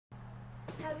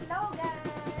Hello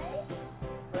guys!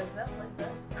 What's up? What's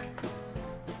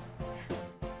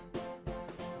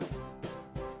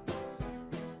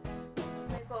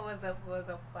up? What's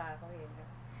up pa ako yun.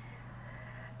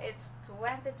 It's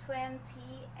 2020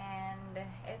 and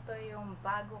ito yung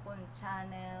bago kong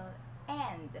channel.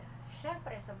 And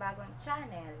syempre sa bagong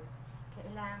channel,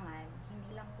 kailangan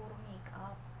hindi lang puro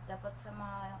makeup. Dapat sa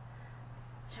mga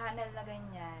channel na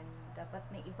ganyan, dapat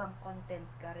may ibang content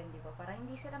ka rin, di ba? Para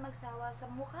hindi sila magsawa sa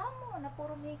mukha mo na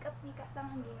puro makeup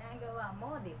lang ang ginagawa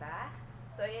mo, di ba?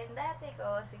 So, yun dati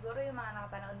ko, siguro yung mga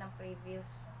nakapanood ng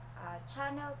previous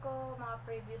channel ko, mga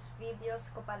previous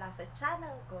videos ko pala sa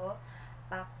channel ko,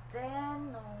 back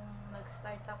then, nung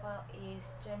nag-start ako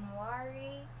is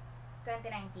January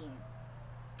 2019.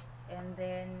 And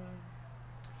then,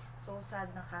 so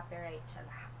sad na copyright siya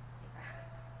lahat, di ba?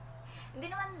 Hindi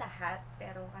naman lahat,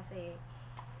 pero kasi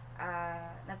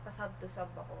nagpa-sub to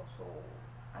sub ako. So,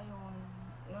 ayun,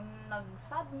 nung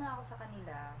nag-sub na ako sa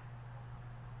kanila,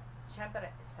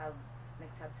 syempre,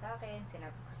 nag-sub sa akin,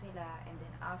 sinabi ko sila, and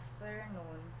then after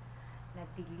nun,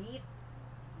 nag-delete,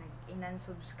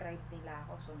 in-unsubscribe nila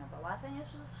ako. So, nabawasan yung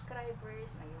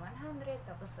subscribers, naging 100,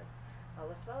 tapos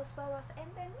bawas, and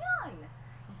then yun!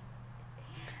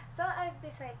 So, I've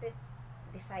decided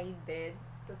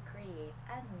to create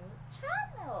a new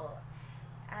channel.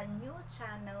 A new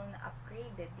channel na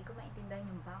upgraded. Di ko maintindihan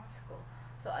yung bangs ko.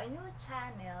 So, a new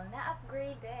channel na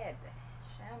upgraded.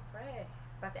 Siyempre,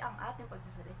 pati ang ating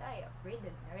pagsasalita ay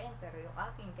upgraded na rin. Pero yung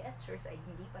aking gestures ay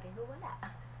hindi pa rin wala.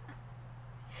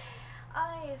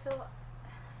 Ay, so,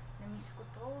 na-miss ko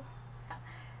to.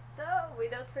 So,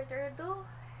 without further ado,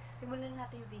 simulan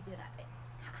natin yung video natin.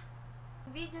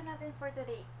 Video natin for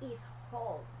today is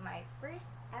haul. My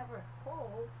first ever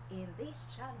haul in this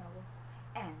channel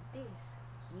and this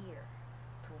year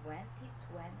 2020.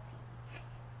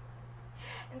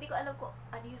 Hindi ko alam kung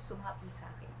ano yung sumapi sa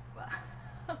akin, diba?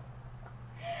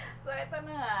 So, ito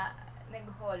na nga,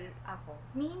 nag-haul ako.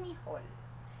 Mini haul.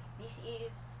 This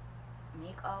is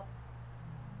makeup,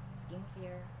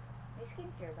 skincare. May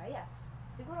skincare ba? Yes.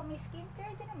 Siguro may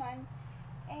skincare din naman.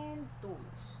 And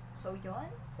tools. So, yun.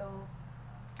 So,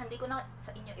 hindi ko na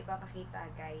sa inyo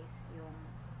ipapakita, guys, yung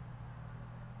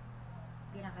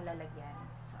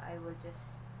pinakalalagyan. So, I will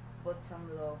just put some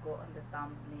logo on the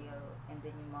thumbnail and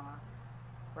then yung mga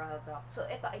product. So,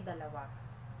 ito ay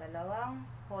dalawang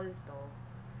haul to,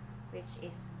 which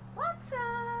is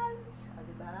Watsons! O,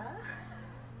 diba?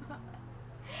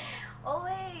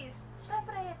 Always!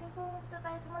 Siyempre, yung pumunta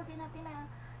tayo sa mall din natin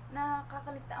na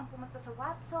kakaligtaan pumunta sa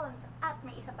Watsons. At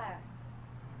may isa pa,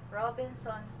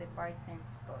 Robinson's Department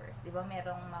Store. Diba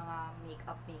merong mga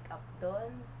makeup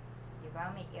doon?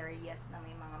 Diba may areas na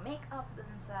may mga makeup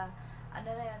doon sa ano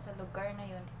na yun, sa lugar na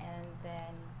yun. And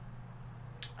then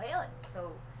ayun,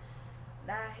 so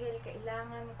dahil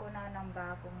kailangan ko na ng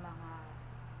bagong mga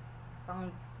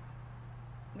pang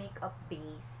makeup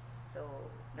base, so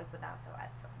nagpunta ako sa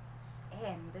Watsons.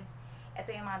 And ito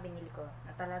yung mga binili ko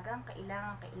na talagang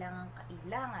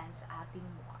kailangan sa ating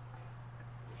mukha.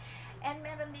 And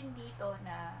meron din dito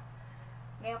na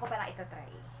ngayon ko pala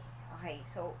itatry. Okay,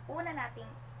 so una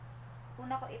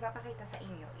ko ipapakita sa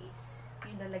inyo is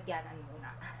yung lalagyanan muna.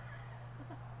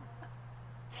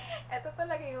 Ito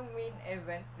talaga yung main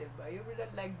event, diba? Yung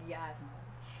lalagyanan.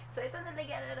 So, ito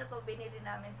lalagyanan na to binili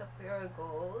namin sa Pure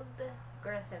Gold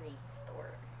grocery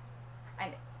store.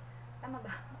 Ay, tama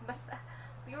ba? Basta,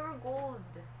 Pure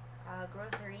Gold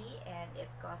grocery, and it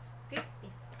costs 50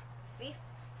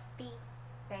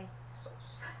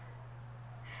 pesos.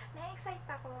 Na-excite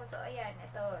ako. So, ayan,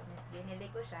 ito, binili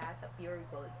ko siya sa Pure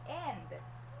Gold. And,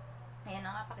 ayan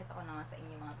na nga, pakita ko na nga sa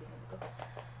inyo mga binili ko.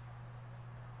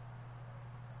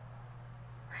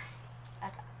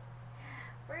 At,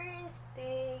 first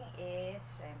thing is,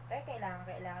 syempre,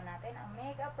 kailangan natin ang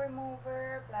makeup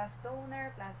remover, plus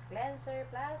toner, plus cleanser,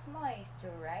 plus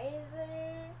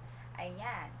moisturizer.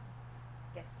 Ayan.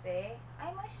 Kasi,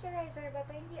 ay, moisturizer ba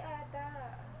ito? Hindi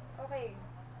ata. Okay.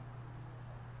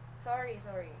 Sorry.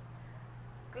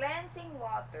 Cleansing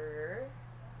water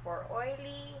for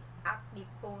oily,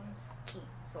 acne-prone skin.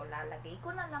 So, lalagay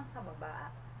ko na lang sa baba.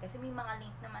 Kasi may mga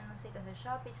link naman nun sila sa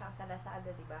Shopee tsaka sa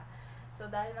Lazada, diba? So,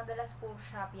 dahil madalas puro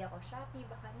Shopee ako. Shopee,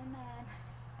 baka naman.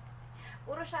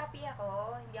 Puro Shopee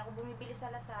ako. Hindi ako bumibili sa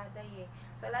Lazada eh.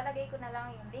 So, lalagay ko na lang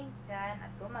yung link dyan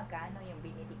at kung magkano yung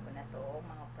binili ko na to,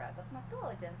 mga product na to,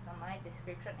 dyan sa my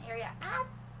description area. At,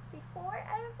 before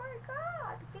I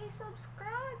forgot, please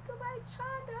subscribe to my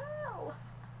channel.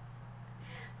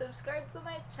 Subscribe to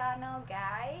my channel,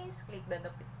 guys. Click the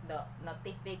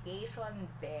notification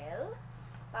bell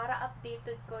para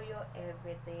updated ko yung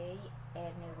everyday,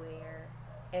 anywhere,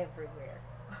 everywhere.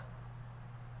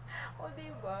 O,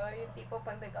 diba? Yung tipo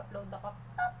pag nag-upload ako,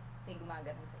 pop! May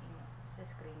gumagano sa inyo.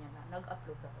 Sa screen nyo na.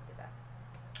 Nag-upload ako, diba?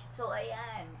 So,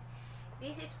 ayan.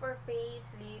 This is for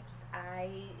face, lips,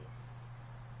 eyes,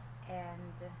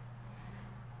 and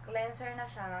cleanser na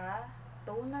siya.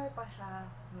 Toner pa siya.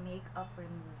 Makeup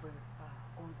remover pa.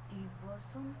 O, diba?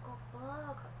 Saan ka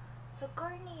pa? Sa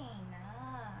Garnier na.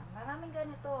 Maraming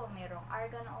ganito. Merong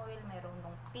argan oil, merong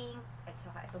nung pink, at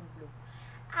saka itong blue.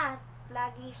 At,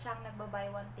 lagi siyang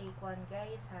nagba-buy one take one,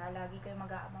 guys, ha. Lagi kayo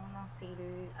mag-aabang ng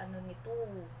sale, nito.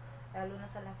 Lalo na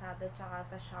sa Lazada, tsaka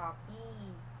sa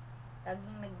Shopee.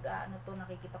 Laging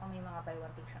nakikita ko may mga buy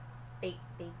one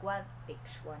take one,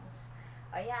 takes ones.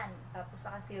 Ayan, tapos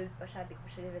naka-sealed pa siya, di ko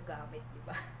siya nagagamit, di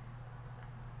ba?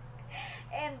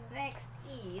 And next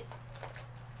is,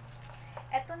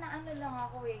 eto na lang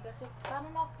ako kasi parang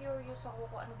na-curious ako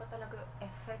kung ano ba talaga yung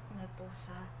effect nito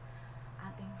sa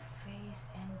ating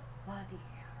face and body.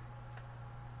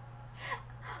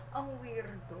 Ang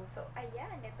weirdo. So,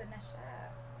 ayan, ito na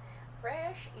siya.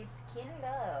 Fresh is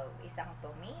Skinlab. Isang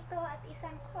tomato at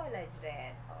isang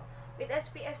collagen. Oh. With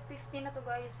SPF 50 na to,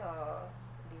 guys,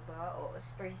 diba? O,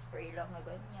 spray lang na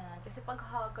ganyan. Kasi pag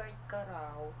haggard ka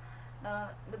raw,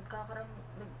 na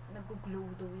nag-glow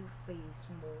daw yung face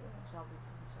mo. Sabi ko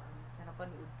sa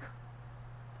napanood ko.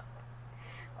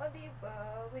 O, diba?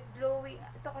 With glowing,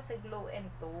 ito kasi glow and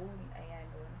tone. Ayan,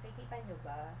 nakikita nyo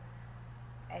ba?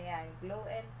 Ayan, glow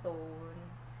and tone.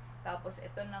 Tapos,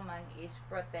 ito naman is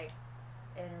protect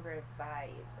and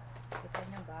revive. Kita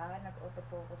nyo ba?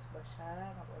 Nag-autofocus ba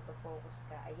siya? Mag-autofocus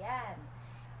ka. Ayan.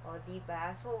 O, diba?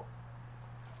 So,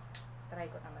 try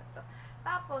ko naman to.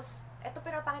 Tapos, ito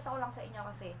pinapakita ko lang sa inyo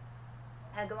kasi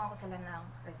nagawa ko sila ng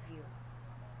review.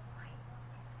 Okay.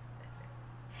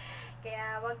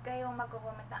 Kaya, wag kayong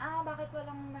magko-comment na, bakit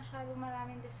walang masyado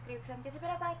maraming description? Kasi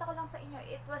pinapakita ko lang sa inyo,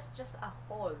 it was just a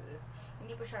haul.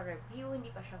 Hindi pa siya review,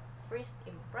 hindi pa siya first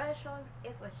impression,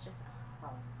 it was just a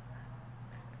haul.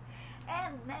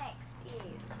 And next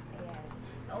is, ayan,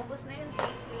 naubos na yung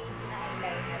Sisley na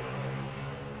eyeliner ko.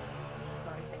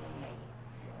 Sorry sa ingay.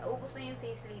 Naubos na yung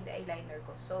Sisley na eyeliner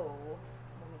ko, so,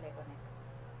 bumili ko nito.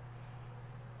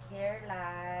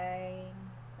 Careline.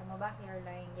 Tama ba?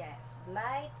 Careline? Yes.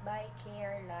 Blythe by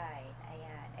Careline.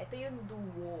 Ayan. Ito yung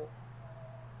duo.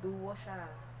 Duo siya.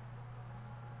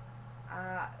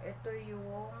 Ito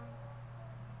yung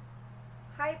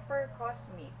Hyper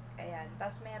Cosmic. Ayan.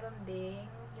 Tapos meron ding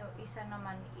yung isa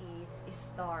naman is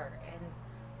Star. And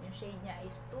yung shade niya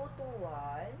is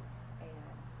 221.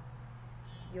 Ayan.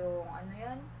 Yung ano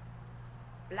yun?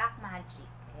 Black Magic.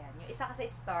 Ayan. Yung isa kasi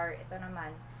Star. Ito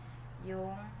naman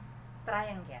yung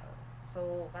Triangle.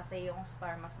 So, kasi yung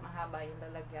Star mas mahaba yung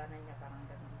lalagyanan niya. Parang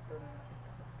ganito na nakita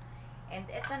ko. And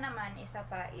ito naman, isa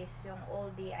pa is yung all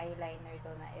day eyeliner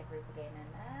daw na Everbilena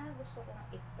na gusto kong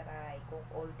itry. Kung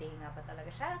all day nga ba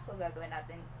talaga siya. So, gagawin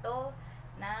natin ito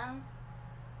ng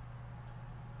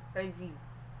review.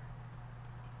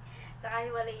 Tsaka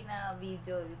hiwalay na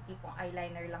video, yung tipong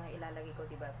eyeliner lang yung ilalagay ko,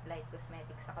 diba? Blythe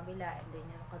Cosmetic sa kabila. And then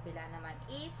yung kabila naman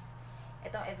is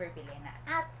itong Everbilena.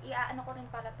 At iaano ko rin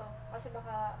pala to. Kasi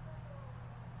baka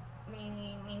may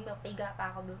mapiga pa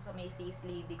ako dun sa may sis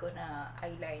lady ko na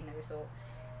eyeliner. So,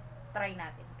 try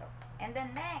natin to. And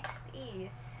then next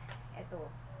is,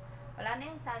 ito. Wala na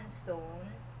yung sandstone.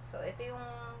 So, ito yung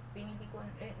binili ko,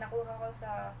 nakuha ko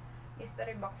sa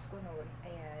mystery box ko noon.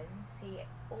 Ayan. Si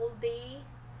All Day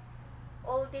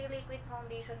Liquid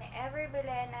Foundation ni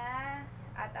Everbilena.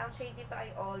 At ang shade dito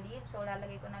ay olive. So,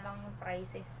 lalagay ko na lang yung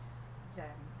prices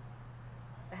dyan.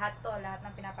 Lahat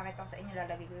ng pinapakita ko sa inyo,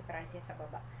 lalagay ko yung prices sa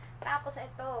baba. Tapos,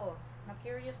 ito.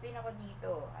 Na-curious din ako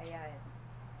dito. Ayan.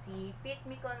 Si Fit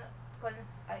Me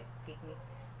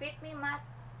Matte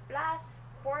Plus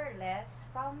Poreless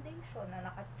Foundation na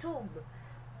naka-tube.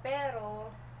 Pero,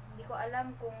 hindi ko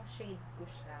alam kung shade ko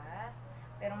siya.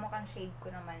 Pero mukhang shade ko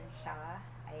naman siya.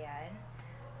 Ayan.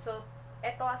 So,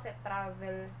 ito kasi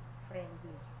travel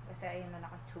friendly. Kasi ayun na,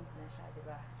 naka-tube na siya,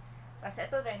 diba? Kasi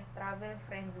ito rin, travel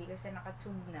friendly kasi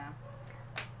naka-tube na.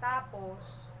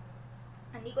 Tapos,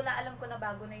 hindi ko na alam kung na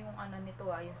bago na yung ano nito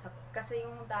kasi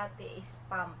yung dati is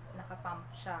pump, naka-pump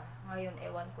siya. Ngayon,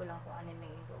 ewan ko lang kung ano na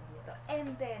yung loob nito.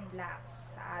 And then,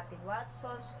 last, sa ating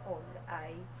Watson's haul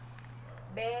ay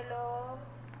Belo,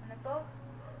 ano to?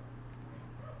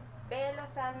 Belo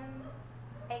Sun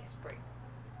Expert.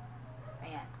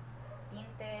 Ayan.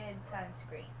 Tinted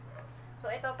Sunscreen. So,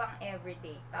 ito pang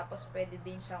everyday. Tapos, pwede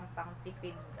din siyang pang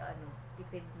tipid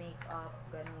makeup,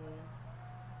 ganun.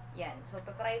 Yan. So,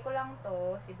 tatry ko lang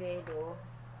to, si Belo.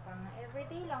 Pang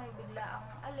everyday lang, yung bigla ang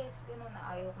alis, ganun,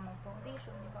 na ayaw ko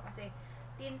mag-foundation, di ba? Kasi,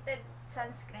 tinted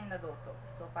sunscreen na daw to.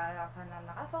 So, para ka na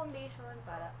naka-foundation,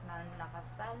 para na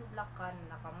naka-sunblock ka,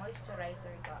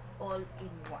 naka-moisturizer ka, all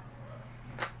in one.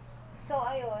 So,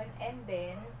 ayun. And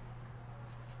then,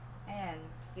 ayan.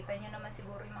 Kita nyo naman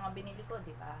siguro yung mga binili ko,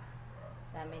 di ba?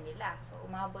 Dami nila. So,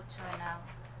 umabot siya ng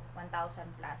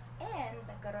 1,000 plus. And,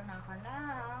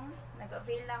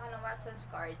 nag-avail na ako ng Watson's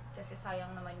card kasi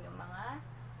sayang naman yung mga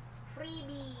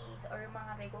freebies or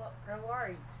mga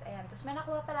rewards. Ayan. Tapos may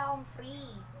nakuha pala akong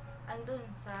free. Andun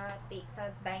sa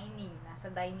dining. Nasa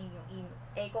dining yung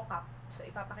Eco Cup. So,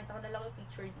 ipapakita ko na lang yung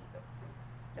picture dito.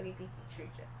 Lagay ko yung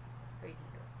picture dyan. Or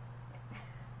dito.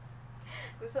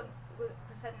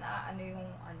 kung saan na ano yung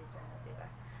ano dyan. Diba?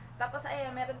 Tapos,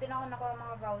 ayan. Meron din ako nakuha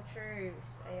mga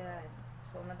vouchers. Ayan.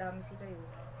 So, madami sila yun.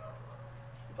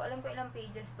 Hindi ko alam kung ilang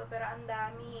pages to, pero ang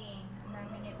dami. Ang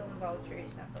dami nitong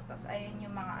vouchers na to. Tapos, ayan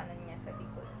yung mga ano niya sa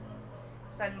likod.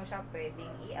 Saan mo siya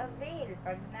pwedeng i-avail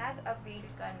pag nag-avail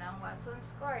ka ng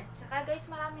Watson's card. Tsaka guys,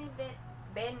 maraming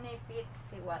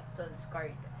benefits si Watson's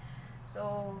card.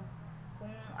 So,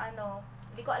 kung ano,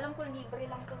 hindi ko alam kung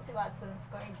libre lang itong si Watson's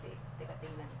card eh. Teka,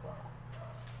 tingnan ko.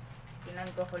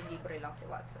 Tingnan ko kung libre lang si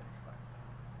Watson's card.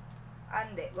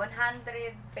 Ande, 100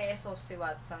 pesos si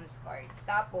Watson's card.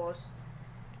 Tapos,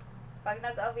 pag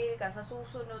nag-avail ka, sa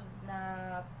susunod na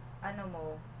ano mo,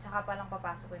 tsaka palang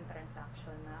papasok yung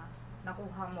transaction na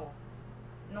nakuha mo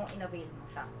nung in-avail mo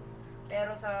siya.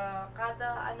 Pero sa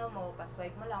kada ano mo,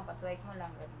 paswipe mo lang,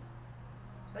 ganun.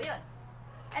 So, yun.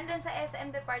 And then, sa SM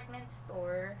Department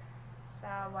Store,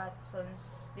 sa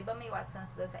Watson's, di ba may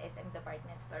Watson's doon sa SM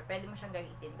Department Store? Pwede mo siyang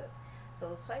gamitin doon.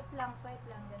 So, swipe lang,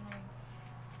 ganun.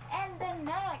 And then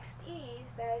next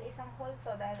is, dahil isang haul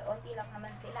to, dahil onti lang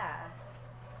naman sila,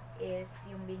 is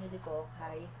yung binili ko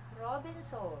kay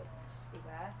Robinsons,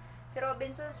 diba? Si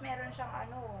Robinsons, meron siyang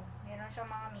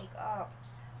mga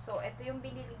makeups. So, ito yung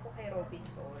binili ko kay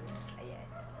Robinsons. Ayan.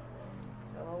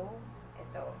 So,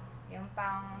 ito. Yung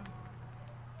pang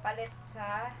palit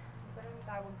sa, hindi ko naman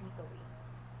tawag dito,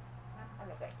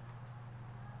 nakalagay.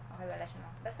 Okay, wala siya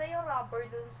na. Basta yung rubber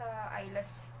dun sa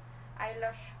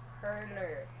eyelash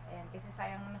curler. Ayan, kasi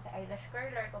sayang naman sa eyelash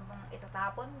curler kung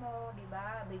itatapon mo,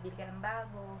 diba? Bibili ka ng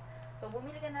bago. So,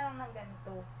 bumili ka na lang ng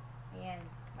ganito. Ayan,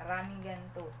 maraming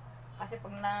ganito. Kasi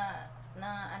pag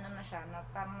ano na siya, na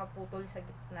parang naputol sa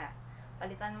gitna,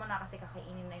 palitan mo na kasi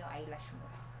kakainin na yung eyelash mo.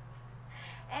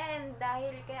 And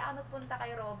dahil kaya punta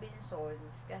kay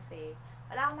Robinsons, kasi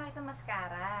wala akong makita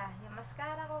mascara. Yung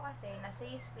mascara ko kasi, na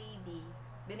Says Lady,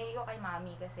 binili ko kay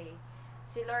Mami kasi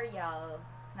si L'Oreal,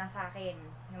 nasa akin,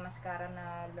 yung mascara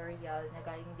na L'Oreal na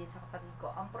galing din sa kapatid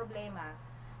ko. Ang problema,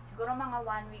 siguro mga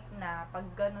 1 week na, pag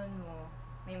ganun mo,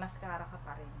 may mascara ka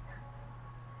pa rin.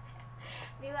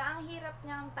 Diba, ang hirap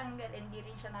niyang tanggalin, hindi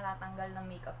rin siya natatanggal ng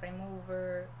makeup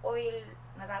remover, oil,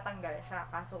 natatanggal siya,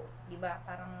 kaso, diba,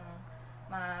 parang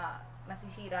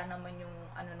masisira naman yung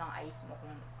ano ng eyes mo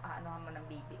kung aanohan mo ng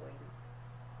baby oil.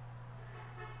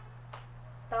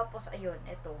 Tapos, ayun,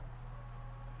 ito.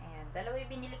 Ayan, dalawa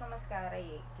yung binili ko mascara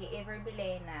eh. Kay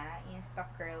Everbilena, Insta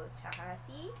Curl, tsaka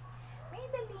si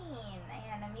Maybelline.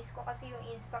 Ayan, na-miss ko kasi yung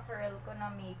Insta Curl ko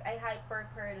na Hyper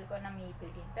Curl ko na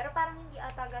Maybelline. Pero parang hindi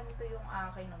ata ganito yung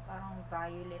akin, no? Parang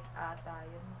violet ata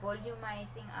yun.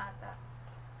 Volumizing ata.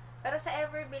 Pero sa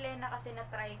Everbilena kasi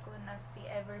na-try ko na si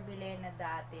Everbilena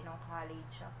dati nung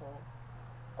college ako.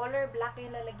 Color black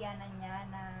yung lalagyanan niya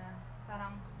na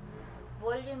parang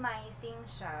volumizing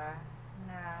siya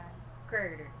na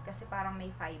curl. Kasi parang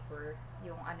may fiber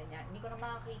yung ano niya. Hindi ko na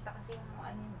makakita kasi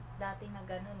yung dati na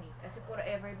ganun eh. Kasi puro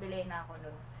Everbilena ako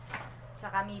nun.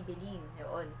 Tsaka Maybelline.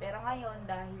 Yun. Pero ngayon,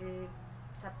 dahil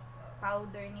sa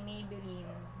powder ni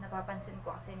Maybelline, napapansin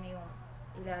ko kasi na yung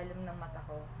ilalim ng mata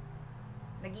ko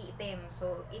nag-iitim.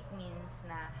 So, it means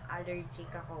na allergic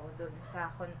ako dun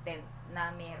sa content na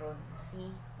meron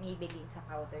si Maybelline sa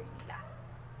powder nila.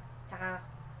 Tsaka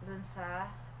dun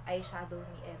sa eyeshadow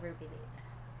ni Everbilena.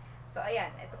 So, ayan.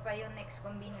 Ito pa yung next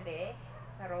kong binili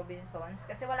sa Robinsons.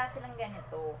 Kasi wala silang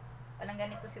ganito. Walang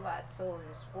ganito si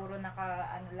Watsons. Puro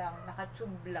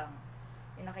naka-tube lang.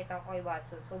 Yung nakita ko kay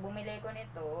Watsons. So, bumili ko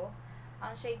nito.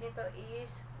 Ang shade nito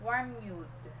is warm nude.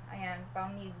 Ayan,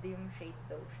 pang medium shade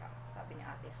daw siya. Sabi ni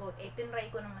ate. So, tinry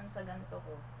ko naman sa ganito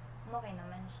ko. Okay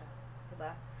naman siya.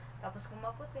 Diba? Tapos kung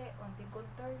maputi, konting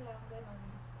contour lang. Ganun.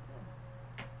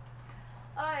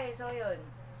 Ay, so yun.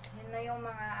 Yun na yung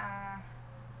mga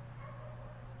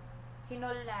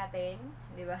hinol natin.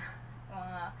 Diba?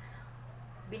 Mga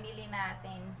binili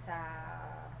natin sa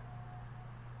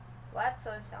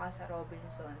Watsons saka sa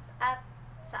Robinsons. At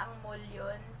saang mall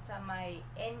yun? Sa may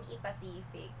NE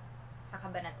Pacific sa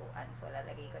Cabanatuan. So,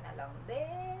 lalagay ko na lang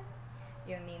din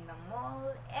yung Ninong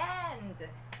Mall, and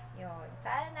yun.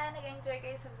 Sana na nag-enjoy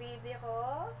kayo sa video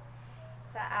ko,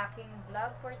 sa aking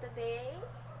vlog for today.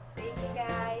 Thank you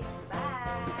guys!